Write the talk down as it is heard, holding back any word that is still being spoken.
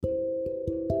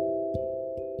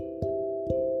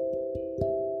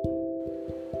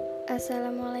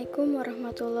Assalamualaikum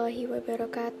warahmatullahi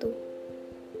wabarakatuh.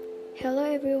 Hello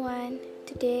everyone.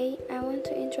 Today I want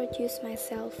to introduce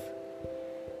myself.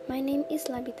 My name is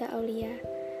Labitta.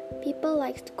 People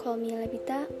like to call me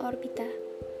Labitta or Bita.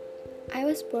 I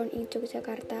was born in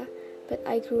Yogyakarta, but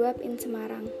I grew up in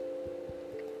Semarang.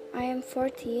 I am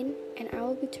 14 and I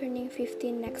will be turning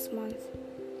 15 next month.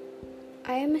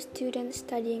 I am a student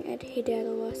studying at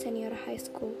Hidayatullah Senior High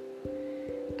School.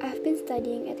 I've been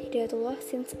studying at Hidayatullah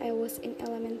since I was in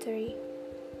elementary.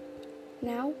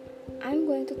 Now, I'm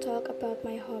going to talk about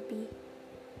my hobby.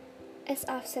 As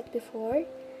I've said before,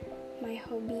 my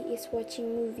hobby is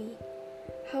watching movie.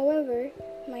 However,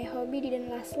 my hobby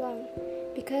didn't last long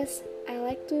because I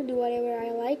like to do whatever I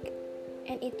like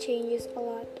and it changes a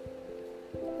lot.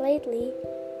 Lately,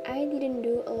 I didn't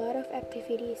do a lot of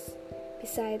activities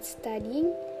besides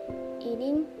studying,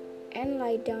 eating, and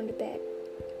lie down the bed.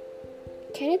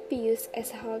 Can it be used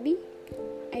as a hobby?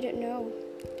 I don't know.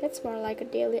 That's more like a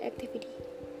daily activity.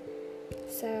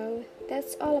 So,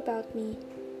 that's all about me.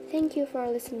 Thank you for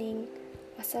listening.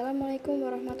 Wassalamualaikum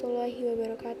warahmatullahi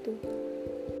wabarakatuh.